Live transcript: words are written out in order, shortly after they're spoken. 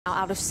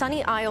Out of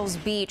Sunny Isles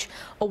Beach,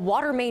 a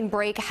water main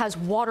break has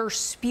water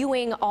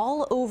spewing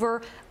all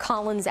over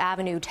Collins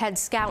Avenue. Ted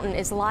Scouten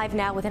is live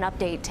now with an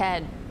update.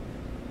 Ted.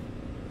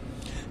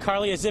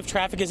 Carly, as if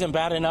traffic isn't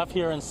bad enough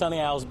here in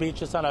Sunny Isles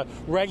Beach, it's on a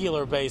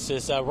regular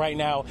basis. Right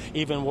now,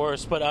 even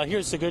worse. But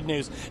here's the good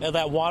news.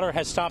 That water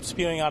has stopped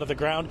spewing out of the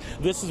ground.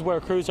 This is where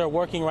crews are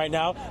working right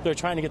now. They're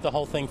trying to get the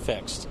whole thing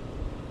fixed.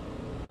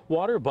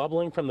 Water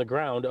bubbling from the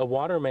ground, a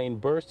water main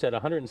burst at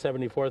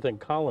 174th and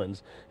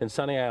Collins in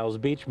Sunny Isles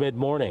Beach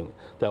mid-morning.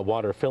 That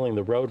water filling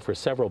the road for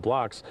several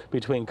blocks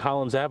between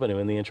Collins Avenue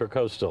and the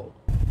Intracoastal.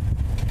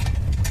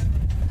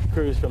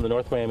 Crews from the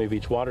North Miami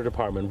Beach Water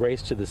Department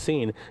raced to the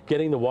scene,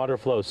 getting the water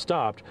flow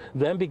stopped,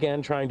 then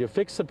began trying to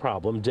fix the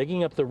problem,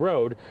 digging up the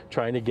road,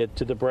 trying to get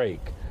to the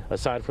break.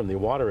 Aside from the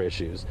water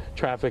issues,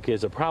 traffic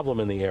is a problem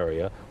in the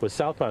area, with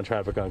southbound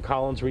traffic on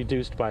Collins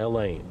reduced by a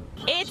lane.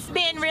 It's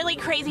been really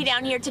crazy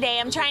down here today.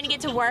 I'm trying to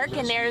get to work,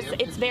 and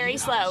it's very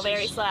slow,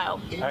 very slow.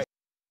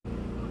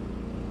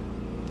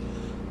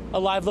 A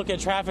live look at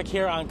traffic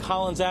here on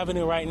Collins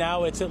Avenue right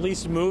now. It's at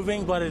least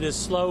moving, but it is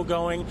slow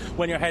going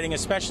when you're heading,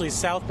 especially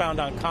southbound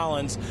on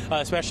Collins,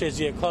 especially as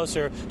you get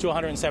closer to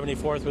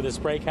 174th where this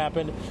break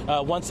happened.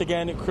 Once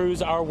again,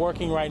 crews are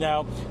working right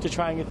now to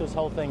try and get this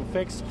whole thing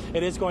fixed.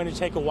 It is going to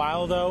take a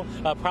while, though.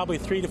 Probably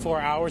 3 to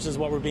 4 hours is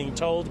what we're being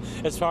told.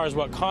 As far as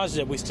what caused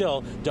it, we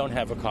still don't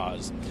have a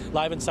cause.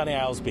 Live in Sunny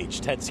Isles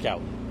Beach, Ted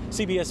Scouten,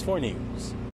 CBS 4 News.